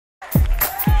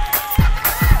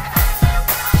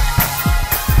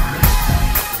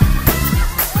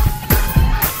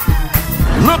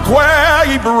where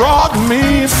he brought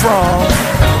me from.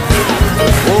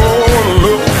 Oh,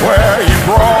 look where he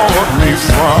brought me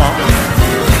from.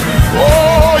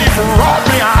 Oh, he brought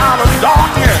me out of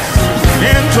darkness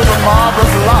into the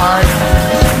marvelous light.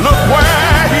 Look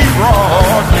where he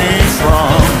brought me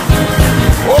from.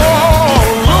 Oh,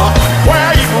 look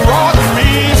where he brought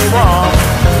me from.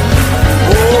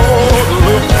 Oh,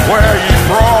 look where he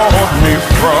brought me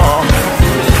from.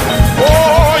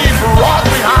 Oh, he brought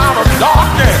me out of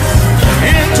darkness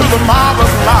into the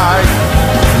marvelous light.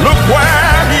 Look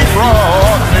where he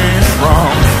brought me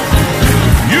from.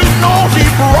 You know he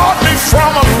brought me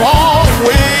from a long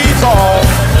ways off.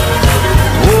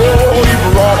 Oh, he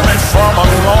brought me from a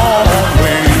long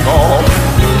ways off.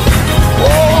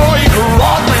 Oh, he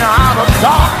brought me out of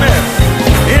darkness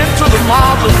into the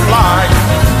marvelous light.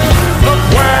 Look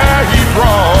where he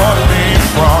brought me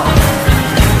from.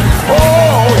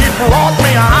 Oh, he brought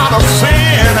me out of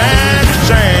sin and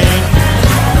shame.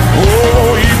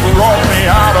 Oh, he brought me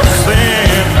out of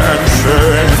sin and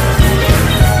shame.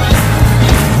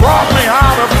 Brought me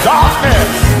out of darkness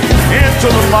into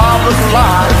the marvelous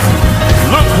light.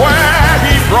 Look where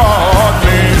he brought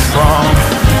me from.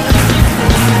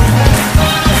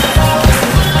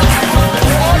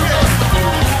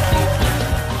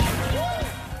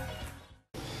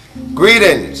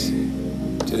 Greetings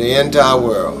to the entire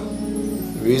world.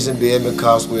 The reason being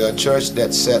because we are a church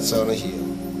that sits on a hill.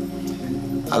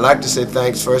 I'd like to say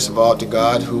thanks first of all to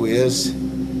God, who is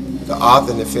the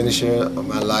author and the finisher of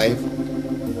my life,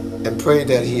 and pray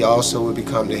that he also will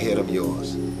become the head of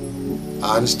yours.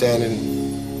 I understand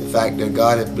in the fact that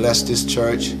God has blessed this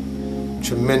church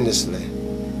tremendously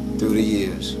through the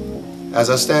years. As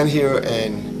I stand here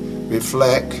and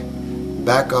reflect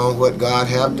back on what God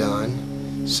have done,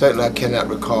 certainly I cannot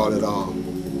recall it all.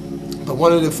 But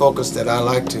one of the focus that I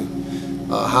like to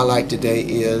highlight today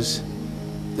is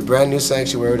the brand new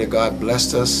sanctuary that God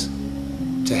blessed us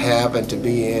to have and to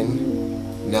be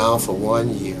in now for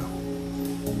 1 year.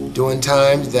 During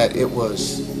times that it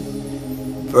was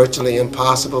virtually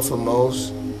impossible for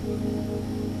most,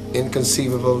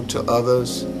 inconceivable to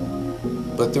others,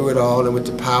 but through it all and with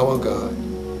the power of God,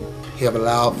 he have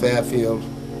allowed Fairfield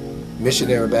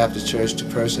Missionary Baptist Church to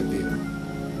persevere,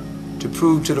 to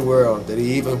prove to the world that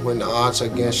even when the odds are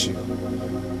against you,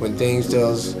 when things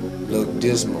does look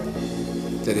dismal,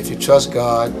 that if you trust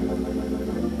God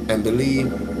and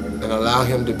believe and allow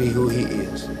him to be who he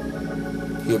is,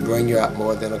 he'll bring you out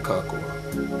more than a conqueror.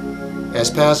 As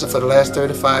pastor for the last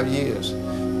 35 years,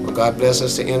 when God blessed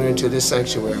us to enter into this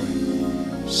sanctuary,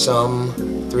 some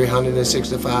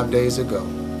 365 days ago,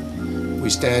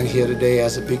 we stand here today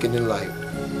as a beacon in light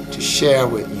to share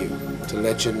with you, to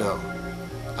let you know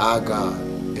our God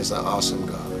is an awesome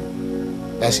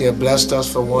God. As he has blessed us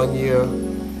for 1 year,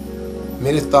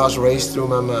 many thoughts raced through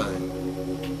my mind.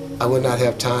 I would not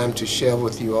have time to share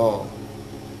with you all.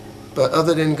 But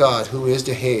other than God, who is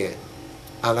the head,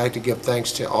 I'd like to give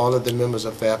thanks to all of the members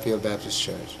of Fairfield Baptist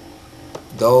Church.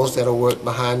 Those that are worked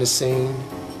behind the scene,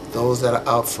 those that are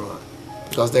out front.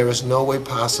 Because there is no way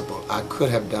possible I could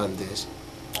have done this,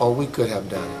 or we could have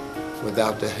done it,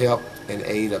 without the help and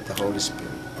aid of the Holy Spirit.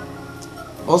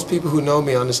 Most people who know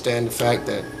me understand the fact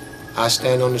that I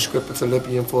stand on the scripture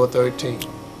Philippians 4:13.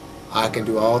 I can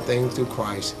do all things through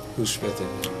Christ who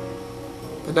strengthens me.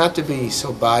 But not to be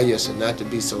so biased and not to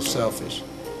be so selfish.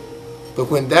 But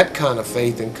when that kind of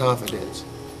faith and confidence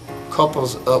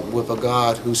couples up with a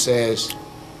God who says,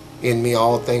 in me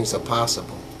all things are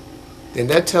possible, then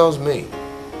that tells me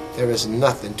there is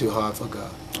nothing too hard for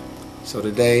God. So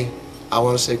today, I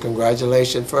want to say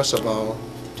congratulations, first of all,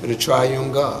 to the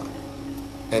triune God.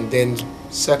 And then,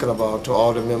 second of all, to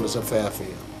all the members of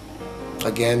Fairfield.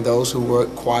 Again, those who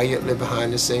work quietly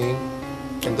behind the scene,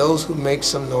 and those who make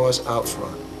some noise out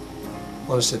front. I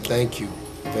want to say thank you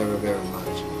very, very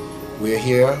much. We're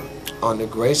here on the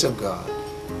grace of God,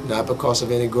 not because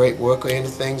of any great work or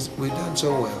anything we've done so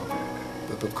well,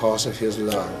 but because of his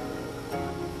love.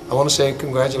 I want to say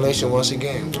congratulations once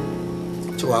again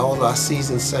to all of our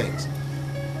seasoned saints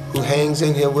who hangs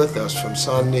in here with us from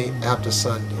Sunday after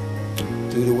Sunday.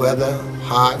 Through the weather,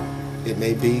 hot, it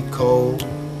may be cold,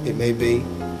 it may be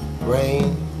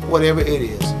rain, whatever it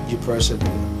is, you persevere.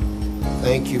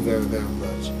 Thank you very, very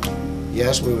much.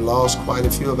 Yes, we've lost quite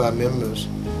a few of our members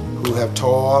who have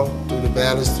toiled through the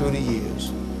battles through the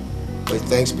years. But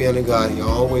thanks be unto God, he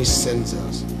always sends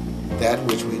us that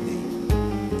which we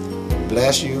need.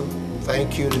 Bless you,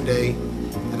 thank you today,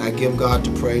 and I give God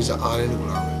the praise, the honor, and the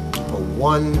glory for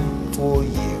 1 full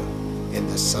year in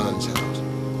the Son's house,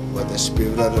 where the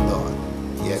Spirit of the Lord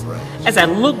yet reigns. As I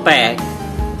look back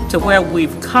to where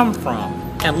we've come from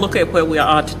and look at where we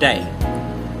are today,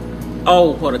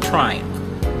 Oh, what a triumph.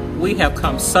 We have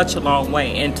come such a long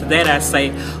way, and to that I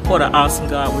say, what an awesome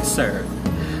God we serve.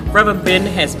 Reverend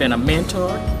Benton has been a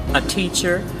mentor, a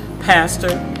teacher, pastor.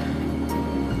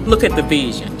 Look at the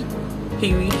vision.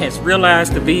 He has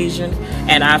realized the vision,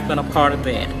 and I've been a part of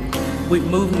that. We've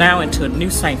moved now into a new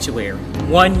sanctuary,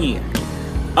 1 year.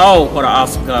 Oh, what an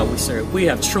awesome God we serve. We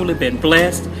have truly been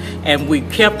blessed, and we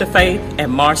kept the faith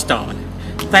and marched on.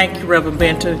 Thank you, Reverend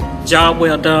Benton. Job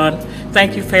well done.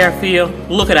 Thank you, Fairfield.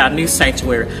 Look at our new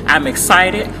sanctuary. I'm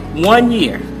excited. 1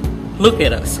 year. Look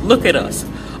at us. Look at us.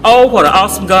 Oh, what an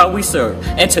awesome God we serve.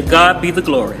 And to God be the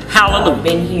glory. Hallelujah. I've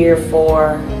been here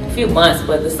for a few months,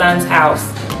 but the Son's House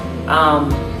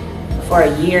for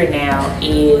a year now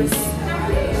is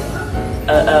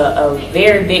a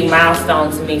very big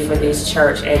milestone to me for this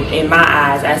church. And in my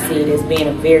eyes, I see it as being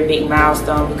a very big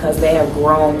milestone because they have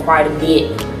grown quite a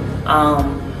bit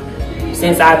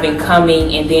since I've been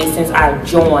coming, and then since I've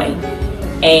joined.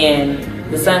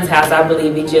 And the Son's House, I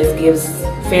believe it just gives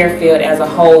Fairfield as a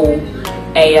whole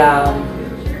a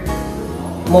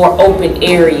more open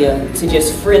area to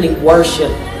just freely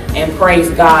worship and praise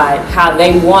God how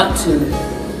they want to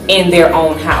in their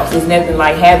own house. It's nothing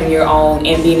like having your own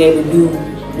and being able to do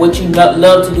what you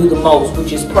love to do the most,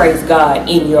 which is praise God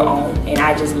in your own. And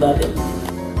I just love it.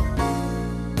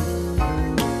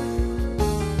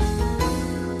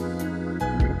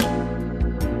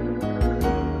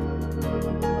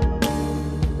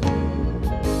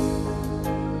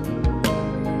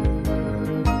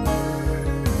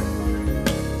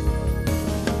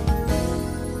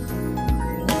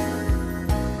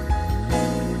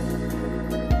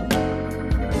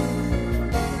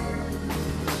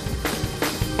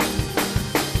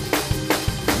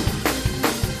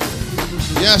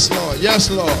 Yes, Lord. Yes,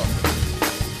 Lord.